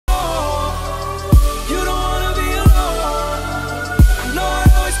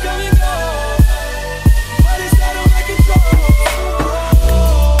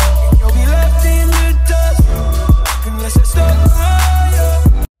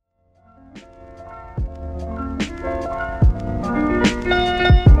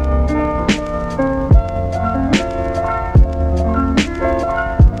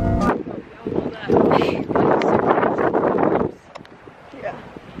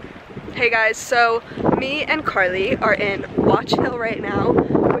Hey guys, so me and Carly are in Watch Hill right now,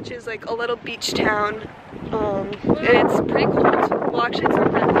 which is like a little beach town, and it's pretty cold. Well, actually it's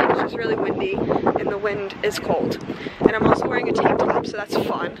not that cold, it's just really windy, and the wind is cold. And I'm also wearing a tank top, so that's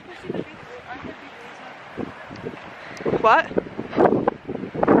fun. What?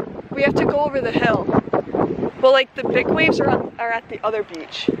 We have to go over the hill. Well, like the big waves are at the other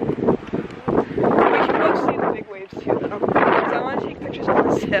beach. We can go see the big waves too though, because I want to take pictures on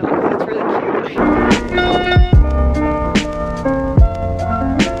this hill, because it's really cute.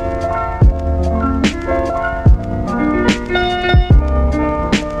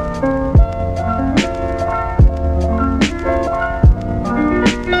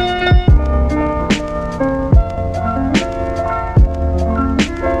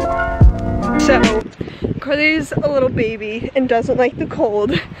 So, Carly's a little baby and doesn't like the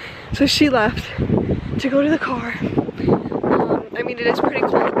cold, so she left to go to the car. I mean, it is pretty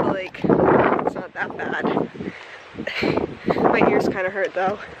cold, but like, it's not that bad. My ears kind of hurt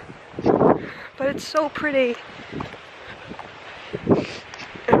though, but it's so pretty.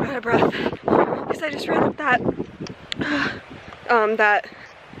 I'm out of breath because I just ran up that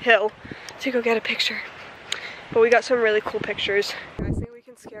hill to go get a picture. But we got some really cool pictures. I think we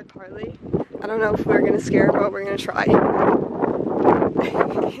can scare Carly. I don't know if we're gonna scare her, but we're gonna try.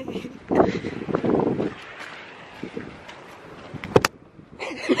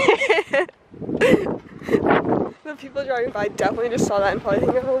 The people driving by definitely just saw that and probably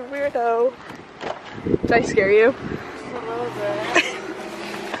think, oh, weirdo. Did I scare you? A little bit.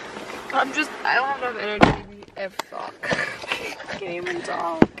 I don't have enough energy to fuck. I can't even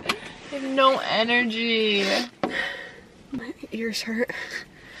talk. I have no energy. My ears hurt.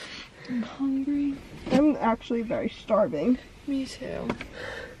 I'm hungry. I'm actually very starving. Me too.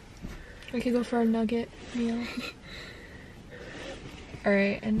 We could go for a nugget meal.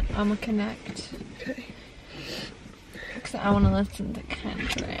 Alright, and I'm gonna connect. Okay. Because I want to listen to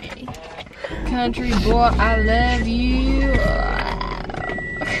country. Country boy, I love you.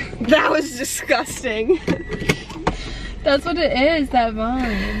 That was disgusting. That's what it is, that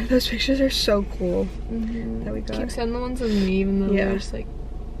vibe. Those pictures are so cool that we got. Keep sending the ones of me, even though Yeah. there's like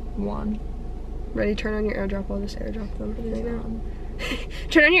one. Ready? Turn on your airdrop. I'll just airdrop them right now.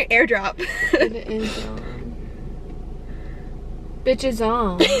 Turn on your airdrop. It is on. Bitch is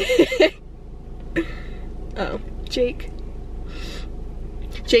on. Oh, Jake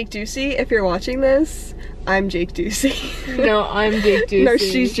Ducey, if you're watching this, I'm Jake Ducey. No, I'm Jake Ducey. No,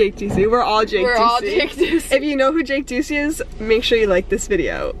 she's Jake Ducey. We're all Jake Ducey. We're all Jake Ducey. If you know who Jake Ducey is, make sure you like this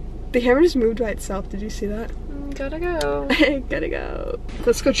video. The camera just moved by itself. Did you see that? Gotta go. Gotta go.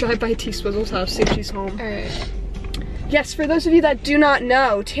 Let's go drive by T-Swizzle's house, see if she's home. Alright. Yes, for those of you that do not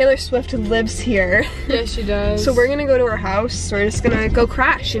know, Taylor Swift lives here. Yes, she does. So we're gonna go to her house. We're just gonna go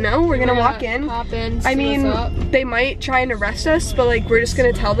crash, you know? We're gonna walk in. Hop in, I mean, they might try and arrest us, but like we're just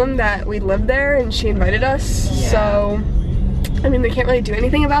gonna tell them that we live there and she invited us. Yeah. So, I mean, they can't really do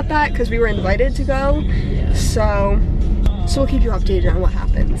anything about that because we were invited to go. Yeah. So we'll keep you updated on what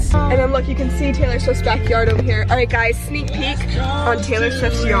happens. And then look, you can see Taylor Swift's backyard over here. All right, guys, sneak peek on Taylor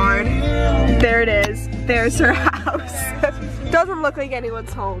Swift's yard. There it is. There's her house. Doesn't look like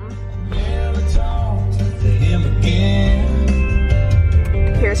anyone's home.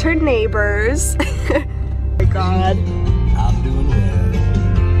 Here's her neighbors. Oh my God.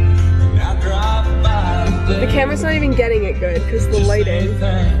 The camera's not even getting it good because the lighting.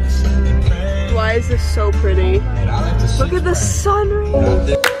 Why is this so pretty? Look at the sun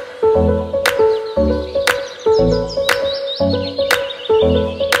rays.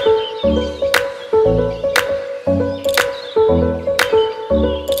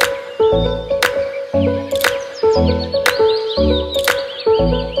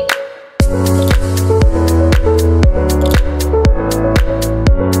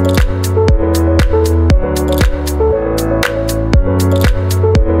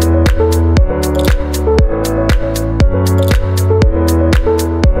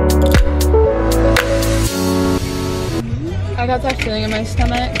 I got that feeling in my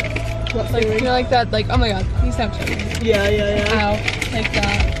stomach. What Like, feeling? you know, like that, like, oh my God, please stop checking. Yeah. Ow, like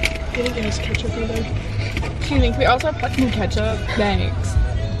that. You didn't get us ketchup either. Excuse me, can we also have fucking ketchup? Thanks.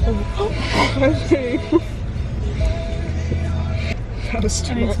 That was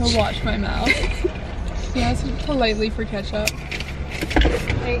too I need much. to wash my mouth. Yes, politely for ketchup.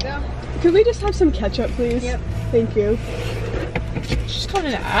 There you go. Could we just have some ketchup, please? Yep. Thank you. She's got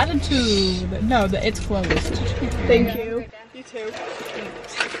an attitude. No, it's closed. Thank you. You too.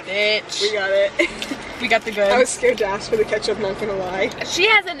 Bitch. We got it. We got the goods. I was scared to ask for the ketchup, not gonna lie. She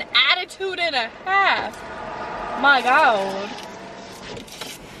has an attitude and a half. My God.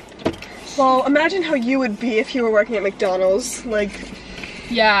 Well, imagine how you would be if you were working at McDonald's. Like,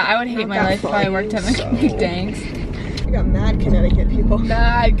 yeah, I would hate my life if I worked at McDonald's. We got mad Connecticut people.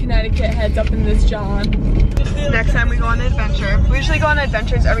 Mad Connecticut heads up in this John. Next time we go on an adventure. We usually go on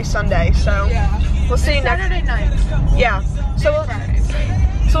adventures every Sunday, so Yeah. we'll see you next. Saturday night. Yeah. So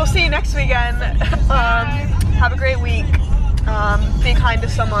we'll see you next weekend. Have a great week. Be kind to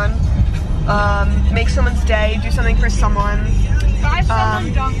someone. Make someone's day. Do something for someone. Buy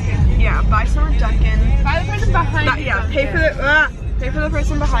someone Dunkin'. Yeah. Buy someone Dunkin'. Buy the person behind you. Yeah. Pay for the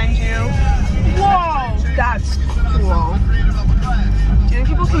person behind you. Whoa! That's cool. Do you think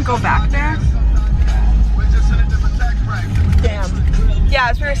people can go back there? Damn. Yeah,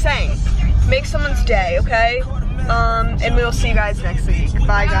 as we were saying, make someone's day, okay? And we'll see you guys next week.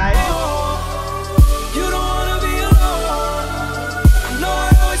 Bye, guys.